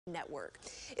Network.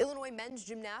 Illinois men's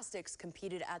gymnastics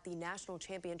competed at the national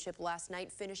championship last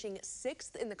night, finishing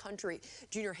 6th in the country.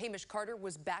 Junior Hamish Carter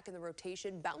was back in the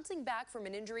rotation, bouncing back from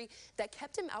an injury that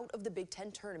kept him out of the Big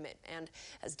Ten tournament. And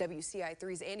as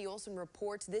WCIA3's Andy Olson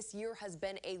reports, this year has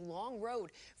been a long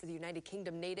road for the United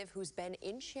Kingdom native who's been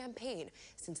in Champaign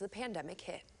since the pandemic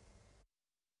hit.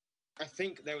 I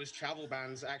think there was travel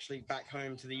bans actually back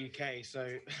home to the UK,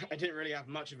 so I didn't really have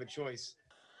much of a choice.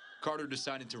 Carter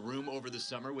decided to room over the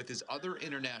summer with his other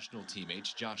international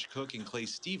teammates, Josh Cook and Clay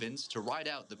Stevens, to ride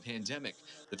out the pandemic.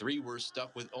 The three were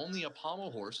stuck with only a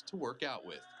pommel horse to work out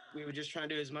with. We were just trying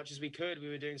to do as much as we could. We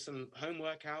were doing some home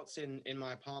workouts in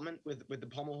my apartment with the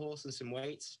pommel horse and some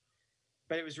weights.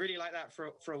 But it was really like that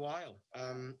for a while.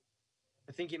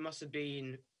 I think it must have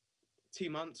been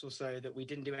 2 months or so that we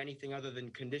didn't do anything other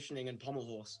than conditioning and pommel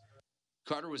horse.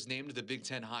 Carter was named the Big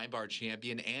Ten High Bar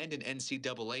champion and an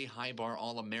NCAA High Bar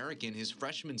All-American his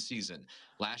freshman season.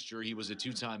 Last year, he was a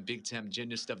two-time Big Ten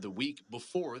Gymnast of the Week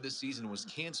before the season was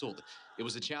canceled. It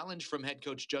was a challenge from head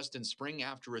coach Justin Spring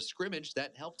after a scrimmage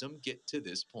that helped him get to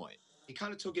this point. He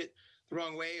kind of took it the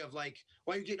wrong way of like,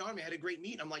 why are you getting on me? I had a great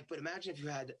meet. I'm like, but imagine if you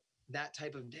had that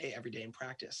type of day every day in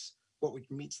practice. What would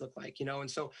your meets look like, you know? And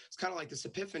so it's kind of like this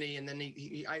epiphany, and then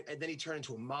he turned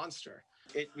into a monster.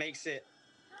 It makes it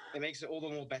all the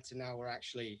more better now we're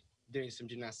actually doing some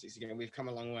gymnastics again. We've come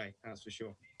a long way, that's for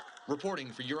sure.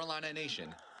 Reporting for Your Illini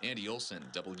Nation, Andy Olson,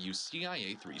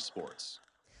 WCIA 3 Sports.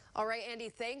 All right, Andy,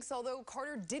 thanks. Although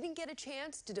Carter didn't get a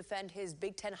chance to defend his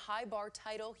Big Ten High Bar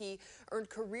title, he earned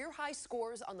career-high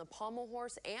scores on the pommel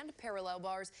horse and parallel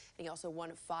bars, and he also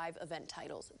won 5 event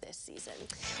titles this season.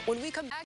 When we come back,